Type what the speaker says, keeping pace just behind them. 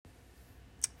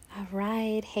All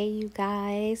right. Hey, you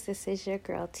guys. This is your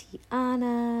girl,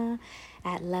 Tiana,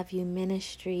 at Love You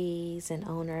Ministries and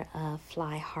owner of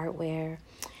Fly Hardware.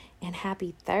 And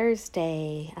happy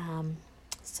Thursday.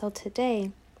 So today,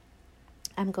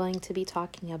 I'm going to be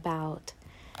talking about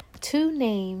two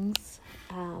names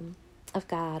of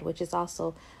God, which is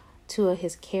also two of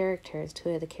his characters, two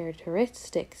of the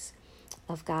characteristics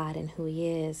of God and who he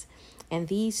is. And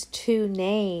these two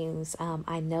names,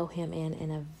 I know him in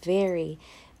a very,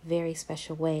 very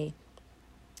special way.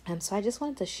 So I just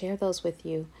wanted to share those with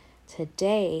you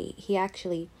today. He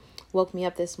actually woke me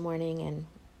up this morning,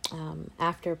 and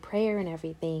after prayer and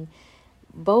everything,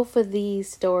 both of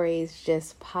these stories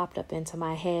just popped up into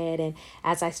my head. And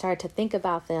as I started to think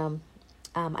about them,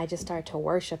 I just started to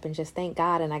worship and just thank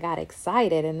God, and I got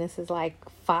excited. And this is like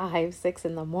 5, 6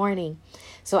 in the morning.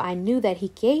 So I knew that he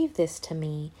gave this to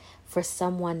me for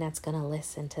someone that's going to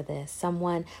listen to this,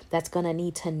 someone that's going to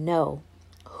need to know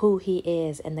who he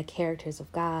is and the characters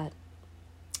of God.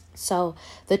 So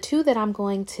the two that I'm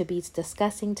going to be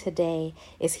discussing today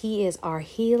is he is our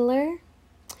healer,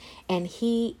 and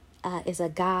he is a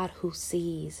God who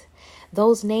sees.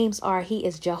 Those names are, he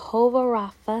is Jehovah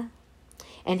Rapha,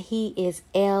 and he is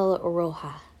El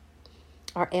Roha,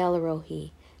 or El Rohi,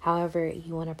 however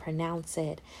you want to pronounce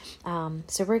it.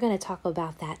 So we're going to talk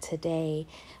about that today.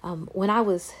 When I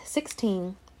was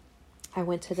 16, I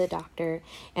went to the doctor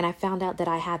and I found out that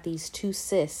I had these 2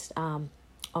 cysts on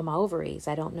my ovaries.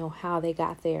 I don't know how they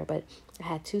got there, but I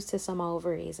had 2 cysts on my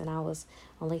ovaries, and I was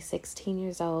only 16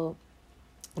 years old.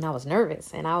 And I was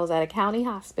nervous, and I was at a county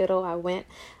hospital. I went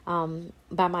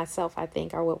by myself, I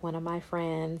think, or with one of my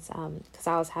friends, because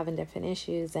I was having different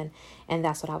issues, and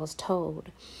that's what I was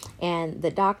told. And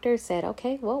the doctor said,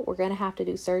 okay, well, we're going to have to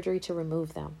do surgery to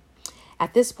remove them.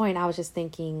 At this point, I was just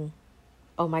thinking,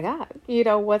 oh my God,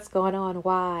 what's going on?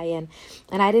 Why?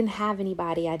 And I didn't have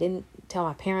anybody. I didn't tell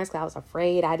my parents because I was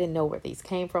afraid. I didn't know where these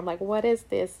came from. Like, what is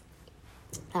this?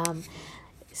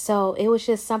 So it was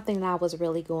just something that I was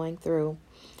really going through.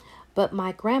 But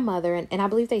my grandmother, and I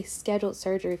believe they scheduled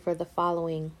surgery for the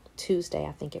following Tuesday,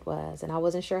 I think it was. And I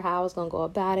wasn't sure how I was going to go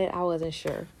about it. I wasn't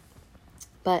sure.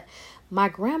 But my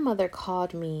grandmother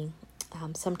called me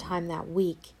sometime that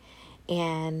week,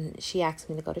 and she asked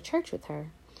me to go to church with her.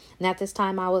 And at this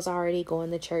time, I was already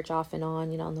going to church off and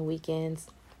on, on the weekends.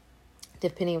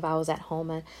 Depending if I was at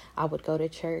home, I would go to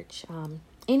church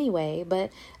anyway,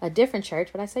 but a different church.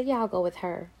 But I said, yeah, I'll go with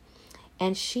her.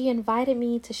 And she invited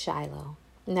me to Shiloh.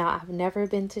 Now, I've never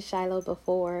been to Shiloh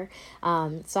before,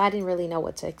 so I didn't really know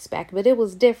what to expect, but it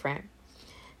was different.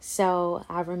 So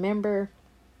I remember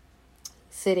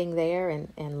sitting there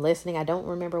and listening. I don't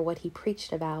remember what he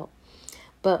preached about,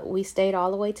 but we stayed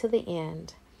all the way to the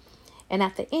end. And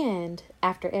at the end,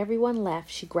 after everyone left,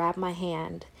 she grabbed my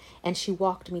hand and she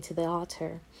walked me to the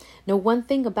altar. Now, one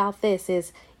thing about this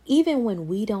is, even when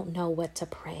we don't know what to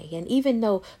pray, and even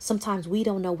though sometimes we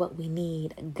don't know what we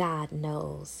need, God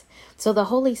knows. So the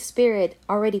Holy Spirit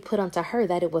already put onto her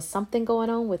that it was something going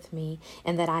on with me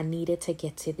and that I needed to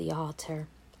get to the altar.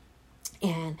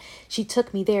 And she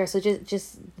took me there. So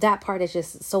just that part is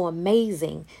just so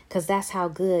amazing, because that's how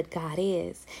good God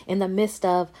is. In the midst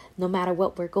of, no matter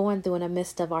what we're going through, in the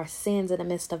midst of our sins, in the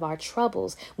midst of our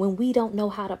troubles, when we don't know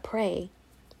how to pray,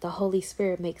 the Holy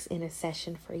Spirit makes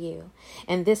intercession for you.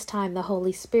 And this time the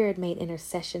Holy Spirit made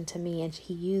intercession to me, and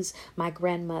he used my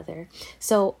grandmother.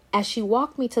 So as she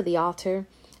walked me to the altar,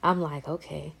 I'm like,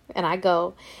 okay. And I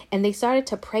go, and they started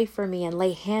to pray for me and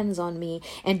lay hands on me.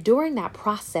 And during that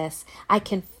process, I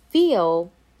can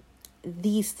feel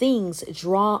these things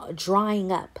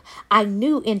drying up. I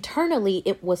knew internally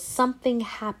it was something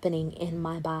happening in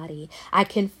my body. I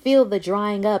can feel the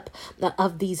drying up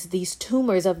of these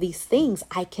tumors, of these things.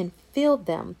 I can feel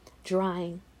them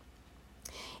drying.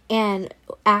 And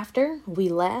after we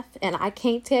left, and I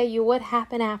can't tell you what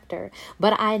happened after,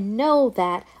 but I know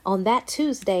that on that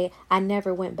Tuesday, I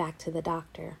never went back to the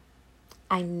doctor.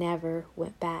 I never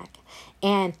went back.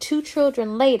 And 2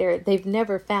 children later, they've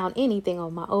never found anything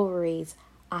on my ovaries.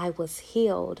 I was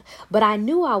healed. But I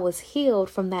knew I was healed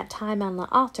from that time on the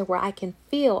altar, where I can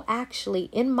feel actually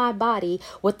in my body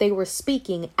what they were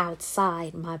speaking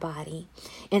outside my body.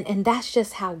 And that's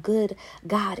just how good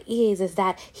God is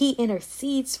that he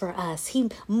intercedes for us. He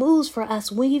moves for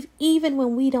us even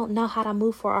when we don't know how to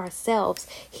move for ourselves.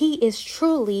 He is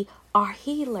truly our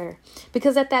healer.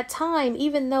 Because at that time,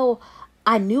 even though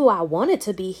I knew I wanted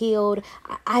to be healed,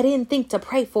 I didn't think to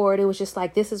pray for it. It was just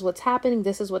like, this is what's happening.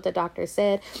 This is what the doctor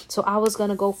said. So I was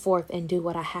going to go forth and do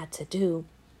what I had to do.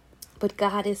 But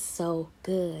God is so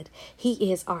good.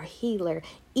 He is our healer,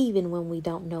 even when we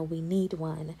don't know we need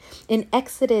one. In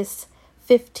Exodus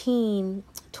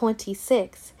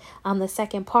 15:26, on the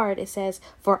second part, it says,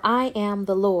 "For I am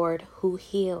the Lord who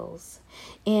heals."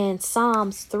 In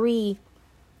Psalms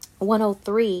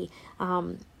 103,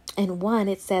 and 1,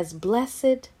 it says, Bless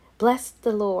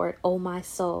the Lord, O my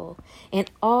soul, and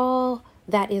all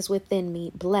that is within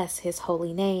me, bless his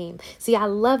holy name. See, I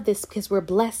love this because we're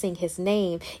blessing his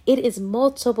name. It is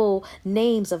multiple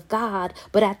names of God,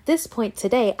 but at this point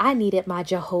today, I needed my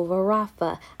Jehovah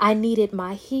Rapha. I needed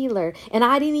my healer, and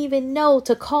I didn't even know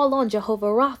to call on Jehovah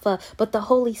Rapha, but the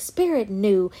Holy Spirit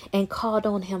knew and called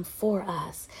on him for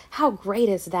us. How great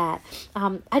is that?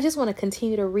 I just want to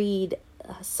continue to read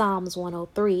Psalms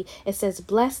 103. It says,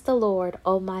 "Bless the Lord,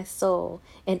 O my soul,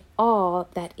 and all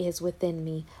that is within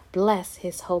me. Bless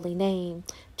his holy name."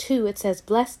 2, it says,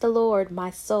 "Bless the Lord,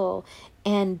 my soul,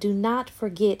 and do not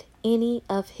forget any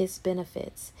of his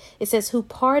benefits." It says, "Who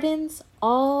pardons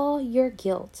all your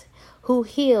guilt, who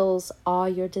heals all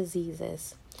your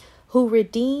diseases, who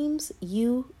redeems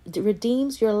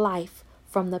your life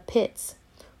from the pits,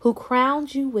 who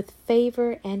crowns you with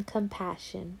favor and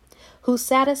compassion, who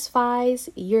satisfies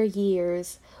your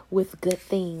years with good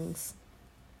things."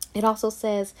 It also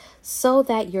says, "So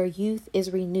that your youth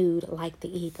is renewed like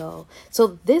the eagle."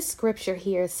 So this scripture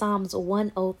here, Psalms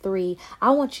 103,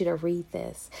 I want you to read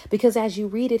this, because as you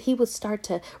read it, he would start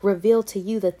to reveal to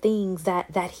you the things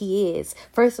that he is.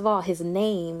 First of all, his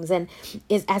names. And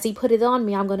as he put it on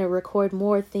me, I'm going to record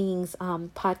more things,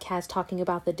 podcast talking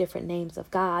about the different names of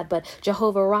God. But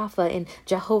Jehovah Rapha and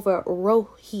Jehovah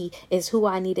Rohi is who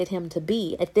I needed him to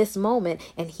be at this moment.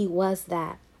 And he was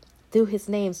that. Through his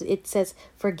names, it says,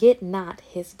 "Forget not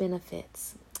his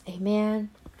benefits." Amen.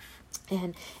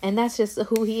 And that's just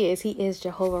who he is. He is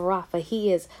Jehovah Rapha.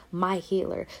 He is my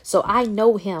healer. So I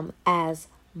know him as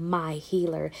my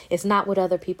healer. It's not what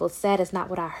other people said. It's not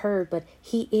what I heard, but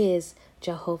he is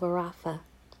Jehovah Rapha.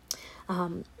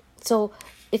 So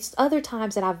it's other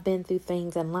times that I've been through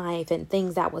things in life and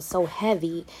things that was so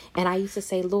heavy. And I used to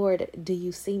say, "Lord, do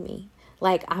you see me?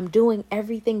 Like, I'm doing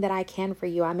everything that I can for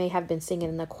you." I may have been singing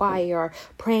in the choir or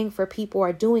praying for people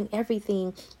or doing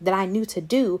everything that I knew to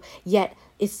do. Yet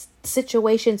it's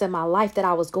situations in my life that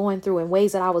I was going through in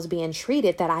ways that I was being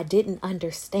treated that I didn't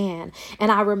understand.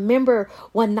 And I remember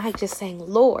one night just saying,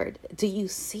 "Lord, do you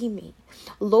see me?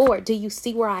 Lord, do you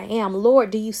see where I am? Lord,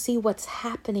 do you see what's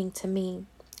happening to me?"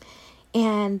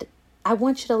 And I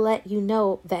want you to let you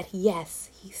know that, yes,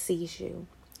 he sees you.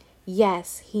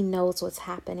 Yes, he knows what's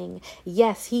happening.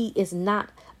 Yes, he is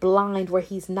not blind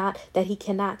that he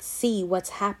cannot see what's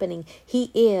happening.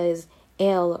 He is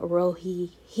El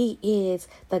Rohi. He is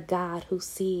the God who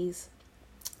sees.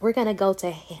 We're going to go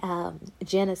to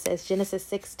Genesis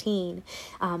 16.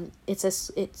 It's a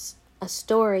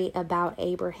story about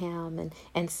Abraham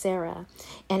and Sarah,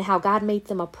 and how God made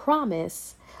them a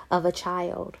promise of a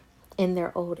child in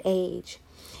their old age.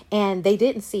 And they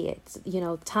didn't see it.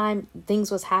 Things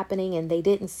was happening and they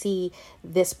didn't see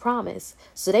this promise.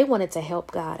 So they wanted to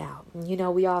help God out.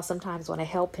 We all sometimes want to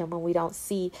help him when we don't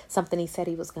see something he said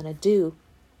he was going to do.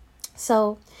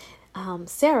 So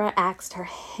Sarah asked her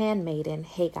handmaiden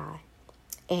Hagar,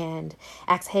 and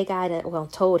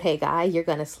told Hagar, "You're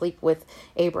going to sleep with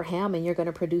Abraham and you're going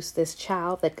to produce this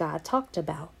child that God talked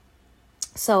about."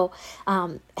 So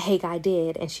Hagar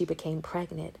did, and she became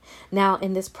pregnant. Now,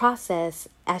 in this process,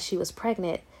 as she was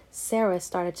pregnant, Sarah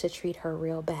started to treat her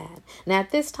real bad. Now,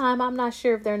 at this time, I'm not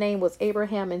sure if their name was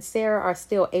Abraham and Sarah or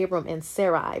still Abram and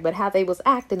Sarai, but how they was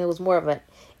acting, it was more of an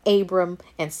Abram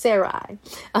and Sarai.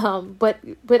 But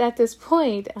at this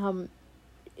point,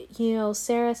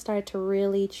 Sarah started to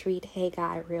really treat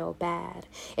Hagar real bad.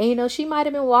 And, she might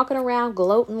have been walking around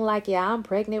gloating like, "Yeah, I'm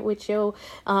pregnant with your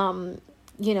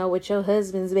with your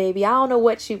husband's baby." I don't know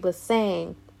what she was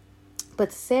saying,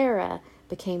 but Sarah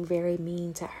became very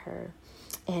mean to her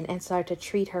and started to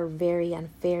treat her very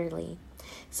unfairly.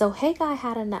 So Hagar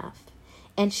had enough,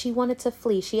 and she wanted to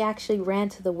flee. She actually ran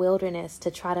to the wilderness to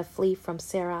try to flee from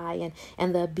Sarai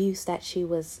and the abuse that she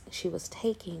was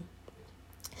taking.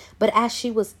 But as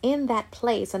she was in that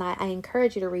place, and I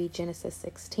encourage you to read Genesis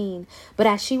 16, but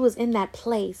as she was in that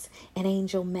place, an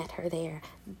angel met her there.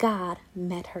 God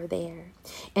met her there.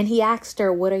 And he asked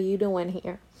her, "What are you doing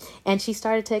here?" And she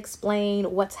started to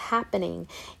explain what's happening.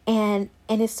 And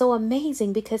it's so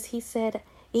amazing because he said,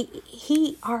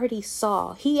 he already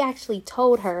saw, he actually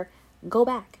told her, go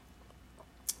back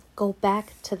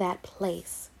to that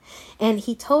place. And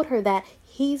he told her that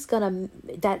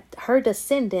that her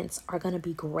descendants are going to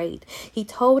be great. He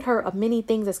told her of many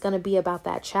things that's going to be about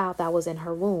that child that was in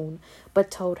her womb,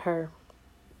 but told her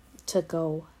to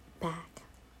go back.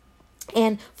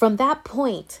 And from that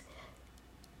point,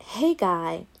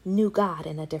 Haggai knew God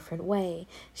in a different way.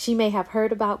 She may have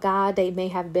heard about God. They may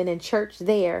have been in church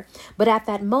there. But at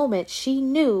that moment, she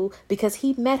knew, because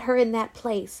he met her in that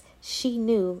place, she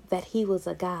knew that he was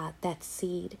a God that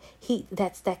seed.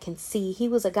 That can see. He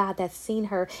was a God that's seen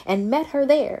her and met her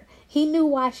there. He knew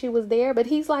why she was there, but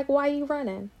he's like, why are you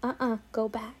running? Go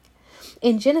back.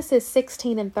 In Genesis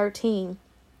 16 and 13,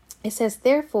 it says,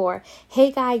 therefore,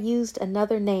 Haggai used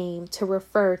another name to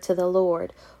refer to the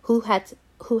Lord who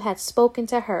had spoken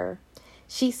to her.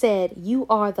 She said, you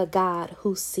are the God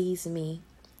who sees me.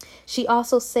 She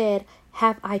also said,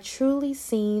 have I truly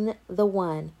seen the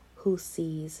one who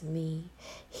sees me?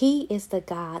 He is the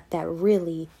God that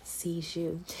really sees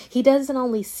you. He doesn't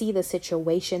only see the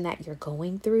situation that you're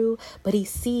going through, but he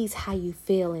sees how you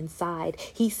feel inside.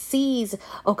 He sees,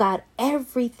 oh God,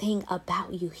 everything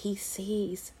about you. He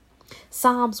sees.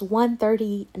 Psalms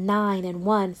 139 and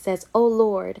 1 says, O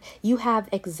Lord, you have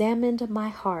examined my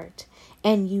heart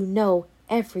and you know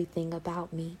everything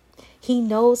about me. He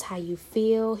knows how you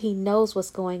feel. He knows what's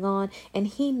going on, and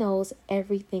he knows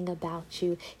everything about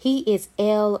you. He is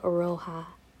El Roha.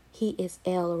 He is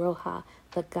El Roha,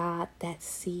 the God that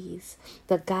sees,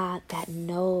 the God that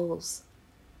knows.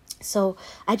 So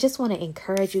I just want to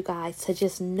encourage you guys to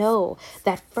just know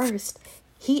that first,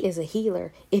 he is a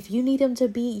healer. If you need him to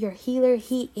be your healer,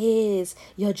 he is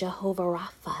your Jehovah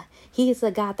Rapha. He is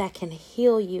the God that can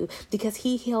heal you, because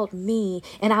he healed me.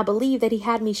 And I believe that he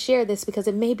had me share this because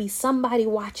it may be somebody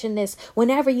watching this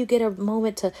whenever you get a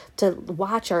moment to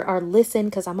watch or listen,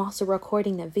 because I'm also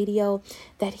recording the video,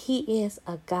 that he is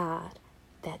a God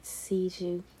that sees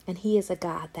you, and he is a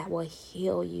God that will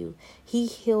heal you. He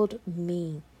healed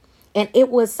me. And it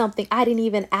was something I didn't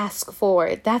even ask for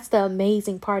it. That's the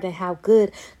amazing part of how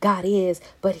good God is.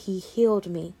 But he healed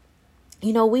me.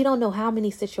 You know, we don't know how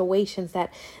many situations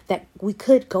that we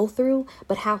could go through,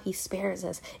 but how he spares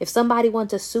us. If somebody wanted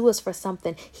to sue us for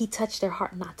something, he touched their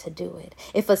heart not to do it.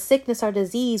 If a sickness or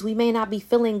disease, we may not be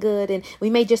feeling good and we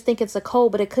may just think it's a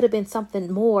cold, but it could have been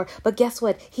something more. But guess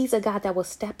what? He's a God that will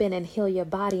step in and heal your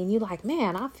body. And you're like,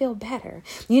 man, I feel better.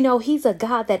 You know, he's a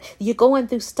God that you're going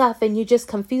through stuff and you're just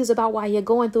confused about why you're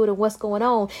going through it and what's going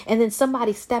on. And then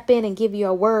somebody step in and give you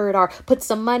a word or put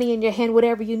some money in your hand,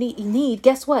 whatever you need.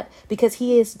 Guess what? Because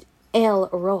he is El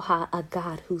Roha, a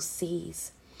God who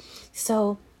sees.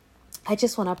 So I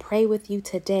just want to pray with you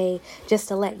today, just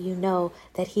to let you know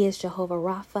that he is Jehovah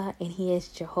Rapha and he is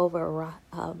Jehovah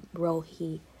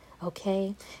Rohi.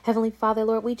 Okay. Heavenly Father,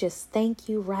 Lord, we just thank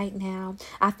you right now.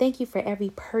 I thank you for every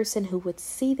person who would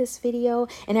see this video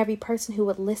and every person who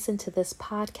would listen to this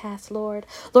podcast, Lord.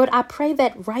 Lord, I pray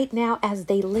that right now as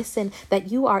they listen,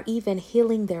 that you are even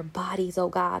healing their bodies, oh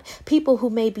God. People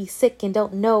who may be sick and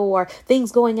don't know, or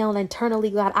things going on internally,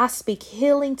 God, I speak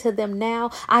healing to them now.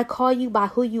 I call you by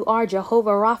who you are, Jehovah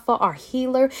Rapha, our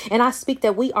healer. And I speak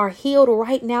that we are healed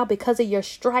right now because of your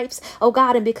stripes, oh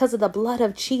God, and because of the blood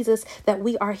of Jesus, that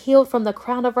we are healed from the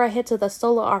crown of our head to the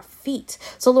sole of our feet.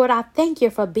 So Lord, I thank you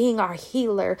for being our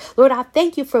healer. Lord, I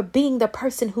thank you for being the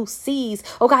person who sees.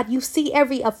 Oh God, you see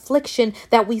every affliction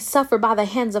that we suffer by the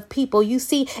hands of people. You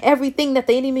see everything that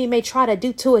the enemy may try to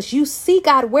do to us. You see,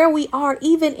 God, where we are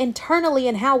even internally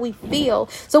and how we feel.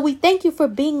 So we thank you for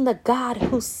being the God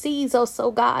who sees us,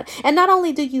 oh God. And not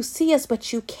only do you see us,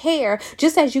 but you care.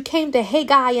 Just as you came to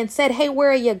Haggai and said, hey,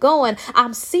 where are you going?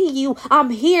 I'm seeing you. I'm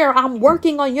here. I'm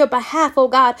working on your behalf, oh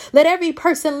God. Let every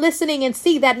person listening and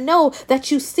see that know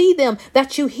that you see them,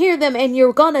 that you hear them, and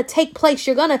you're going to take place.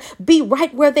 You're going to be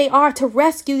right where they are to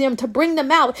rescue them, to bring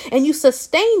them out, and you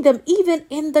sustain them even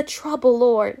in the trouble,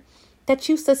 Lord. That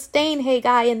you sustain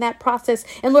Haggai in that process.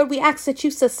 And Lord, we ask that you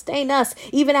sustain us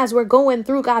even as we're going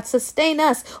through, God. Sustain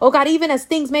us, oh God, even as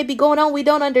things may be going on we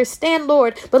don't understand,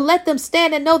 Lord. But let them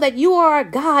stand and know that you are our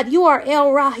God. You are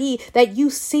El Rahi, that you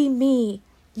see me.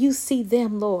 You see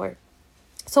them, Lord.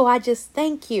 So I just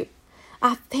thank you.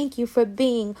 I thank you for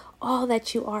being all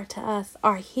that you are to us,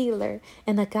 our healer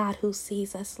and the God who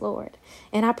sees us, Lord.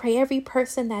 And I pray every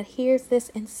person that hears this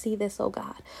and see this, oh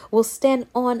God, will stand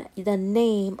on the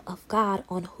name of God,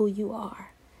 on who you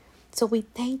are. So we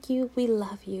thank you. We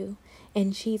love you.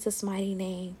 In Jesus' mighty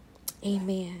name,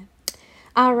 amen.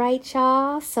 All right,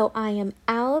 y'all. So I am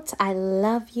out. I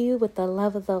love you with the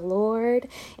love of the Lord.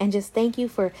 And just thank you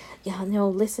for,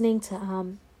 listening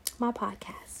to my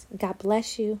podcast. God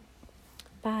bless you.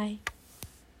 Bye.